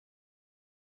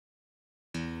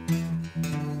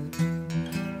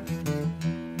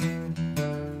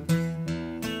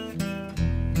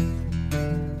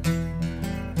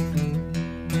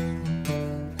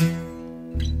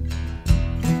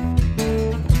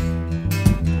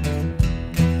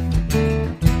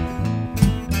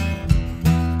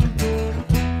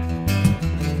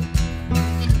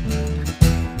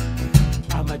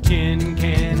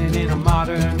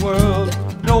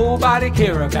nobody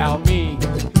care about me.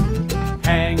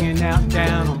 Hanging out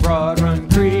down on Broad Run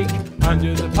Creek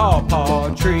under the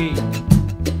pawpaw tree.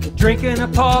 Drinking a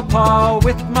pawpaw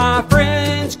with my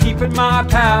friends, keeping my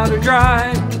powder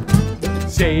dry.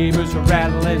 Sabers are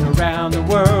rattling around the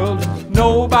world,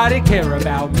 nobody care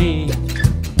about me.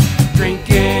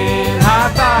 Drinking,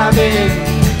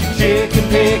 high-fiving, chicken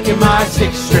picking my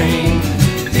six-string,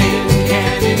 tin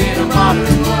cannon in a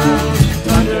modern world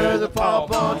under the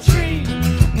pawpaw tree.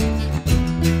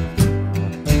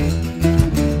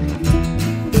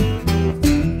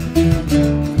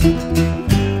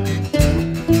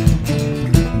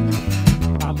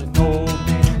 I'm an old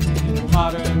man in a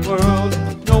modern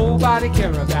world, nobody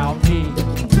care about me.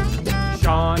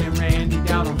 Sean and Randy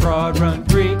down on Broad Run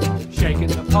Creek, shaking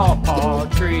the pawpaw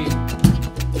tree.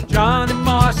 John and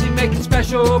Marcy making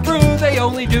special brew, they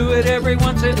only do it every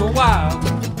once in a while.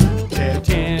 Their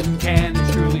tin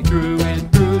cannons truly through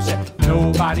and through, say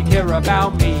nobody care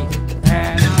about me.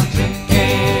 And I'm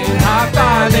drinking,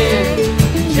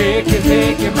 high-fiving, chicken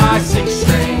picking my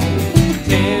six-string,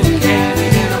 tin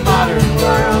cannon in a modern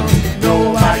world,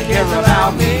 nobody care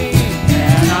about me.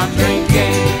 And I'm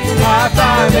drinking,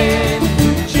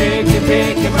 high-fiving, chicken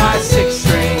picking my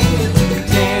six-string,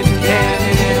 tin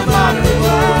cannon in a modern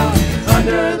world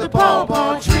under the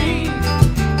pawpaw tree.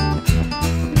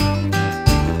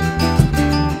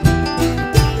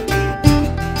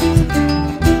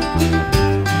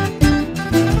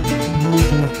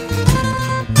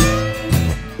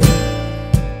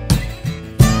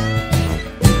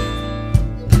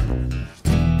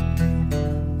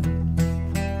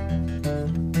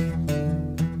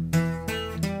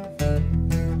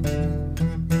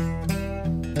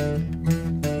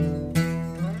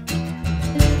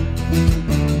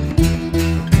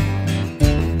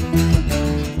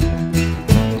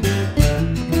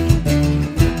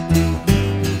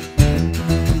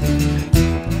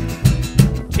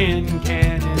 Tin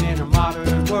cannon in a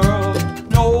modern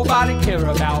world, nobody care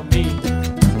about me.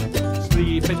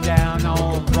 Sleeping down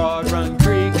on Broad Run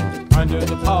Creek under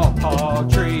the pawpaw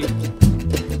tree.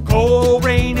 Cold,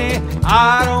 rainy,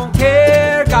 I don't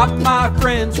care, got my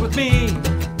friends with me.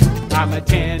 I'm a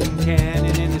tin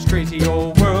cannon in this crazy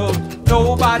old world,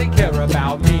 nobody care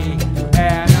about me.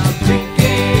 And I'm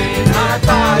drinking,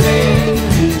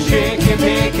 high-fiving, chicken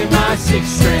picking my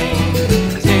six-string,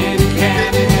 tin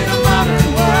cannon in a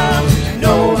modern world,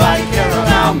 nobody care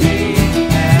about me.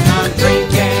 And I'm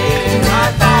drinking,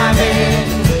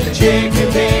 high-fiving,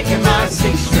 chicken picking my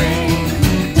six-string,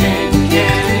 tin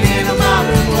cannon in a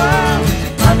modern world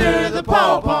under the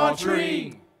pawpaw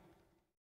tree.